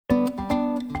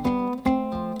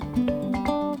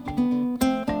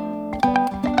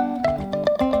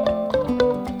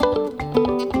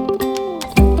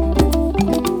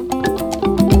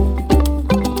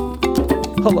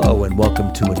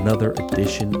welcome to another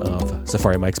edition of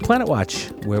Safari Mike's Planet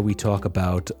Watch, where we talk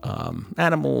about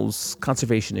animals,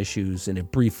 conservation issues in a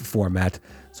brief format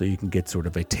so you can get sort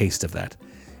of a taste of that.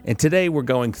 And today we're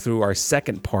going through our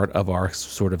second part of our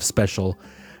sort of special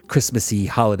Christmassy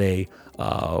holiday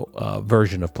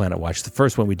version of Planet Watch. The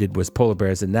first one we did was polar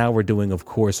bears, and now we're doing, of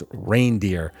course,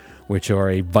 reindeer, which are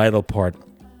a vital part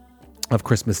of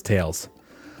Christmas tales.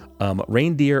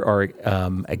 Reindeer are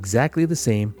exactly the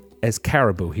same as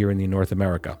caribou here in North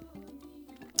America.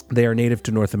 They are native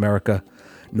to North America,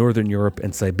 Northern Europe,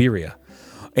 and Siberia.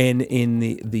 And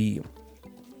in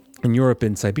Europe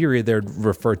and Siberia, they're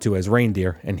referred to as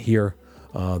reindeer, and here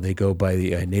they go by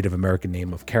the Native American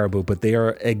name of caribou, but they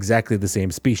are exactly the same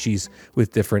species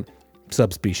with different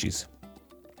subspecies.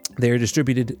 They are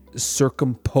distributed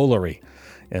circumpolary.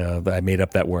 I made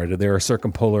up that word. They are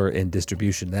circumpolar in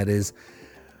distribution. That is,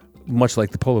 much like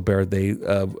the polar bear, they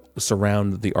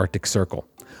surround the Arctic Circle.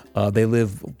 They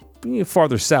live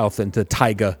farther south into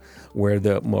taiga, where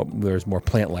there's more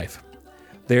plant life.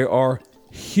 There are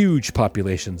huge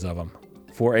populations of them.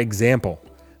 For example,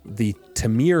 the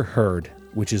Taimyr herd,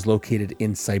 which is located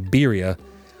in Siberia,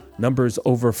 numbers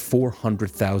over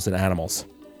 400,000 animals.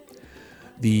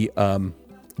 The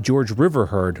George River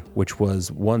herd, which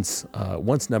was once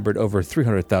numbered over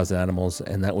 300,000 animals,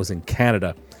 and that was in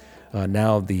Canada.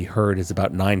 Now the herd is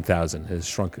about 9,000. It has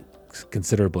shrunk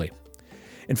considerably.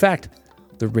 In fact,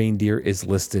 the reindeer is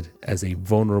listed as a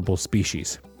vulnerable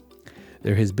species.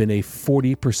 There has been a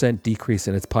 40% decrease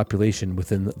in its population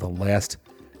within the last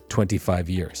 25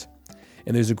 years.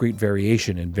 And there's a great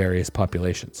variation in various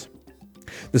populations.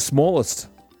 The smallest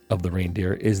of the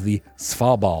reindeer is the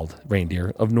Svalbard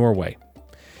reindeer of Norway.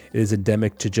 It is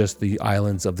endemic to just the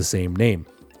islands of the same name.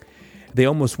 They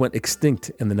almost went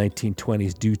extinct in the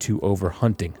 1920s due to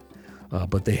overhunting,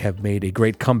 but they have made a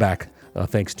great comeback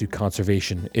thanks to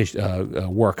conservation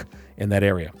work in that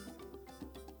area.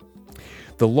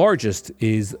 The largest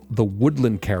is the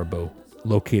woodland caribou,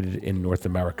 located in North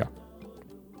America.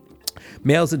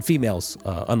 Males and females,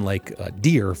 unlike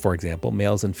deer, for example,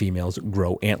 males and females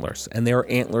grow antlers, and they are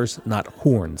antlers, not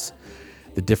horns.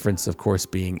 The difference, of course,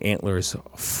 being antlers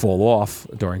fall off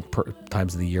during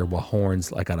times of the year, while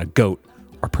horns, like on a goat,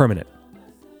 are permanent.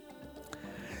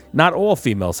 Not all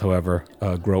females, however,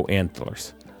 grow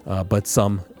antlers, but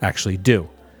some actually do.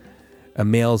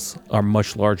 Males are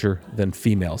much larger than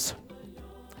females.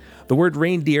 The word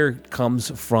reindeer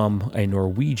comes from a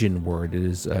Norwegian word. It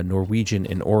is Norwegian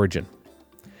in origin.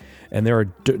 And there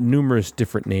are numerous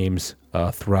different names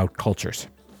throughout cultures.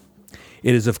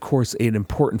 It is, of course, an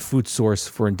important food source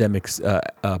for endemic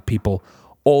people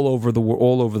all over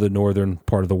the northern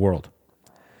part of the world.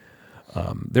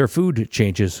 Their food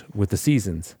changes with the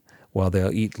seasons. While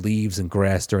they'll eat leaves and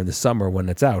grass during the summer when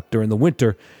it's out, during the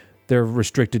winter, they're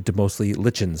restricted to mostly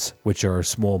lichens, which are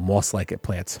small moss-like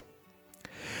plants.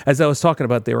 As I was talking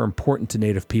about, they were important to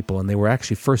native people, and they were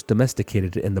actually first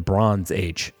domesticated in the Bronze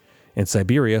Age. In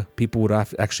Siberia, people would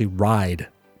actually ride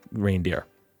reindeer.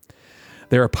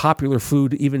 They're a popular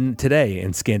food even today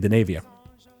in Scandinavia.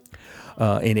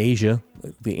 In Asia,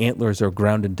 the antlers are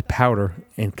ground into powder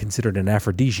and considered an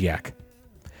aphrodisiac.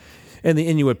 And the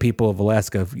Inuit people of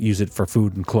Alaska use it for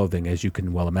food and clothing, as you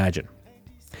can well imagine.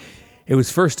 It was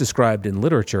first described in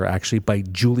literature, actually, by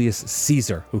Julius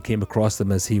Caesar, who came across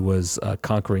them as he was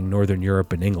conquering Northern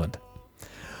Europe and England.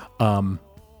 And,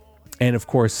 of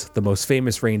course, the most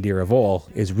famous reindeer of all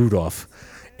is Rudolph.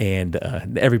 And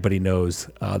everybody knows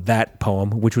that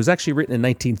poem, which was actually written in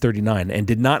 1939 and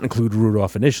did not include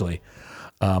Rudolph initially.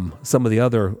 Some of the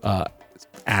other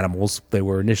animals, they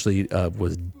were initially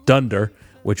was Dunder,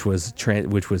 which was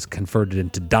converted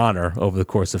into Donner over the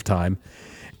course of time,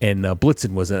 and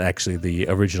Blitzen wasn't actually the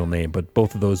original name, but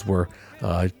both of those were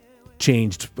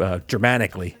changed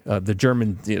Germanically. The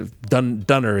German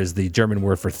Donner is the German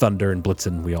word for thunder, and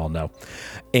Blitzen we all know,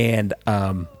 and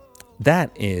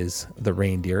that is the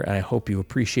reindeer. And I hope you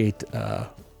appreciate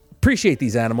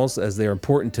these animals, as they are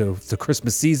important to the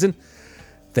Christmas season.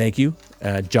 Thank you,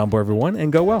 Jumbo everyone,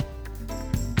 and go well.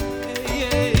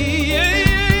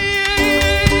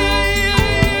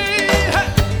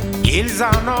 Ils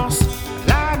annoncent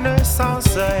la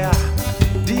naissance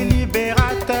du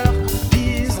libérateur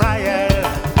d'Israël.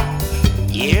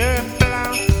 Dieu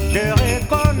plein de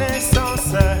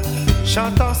reconnaissance,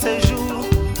 chantant ses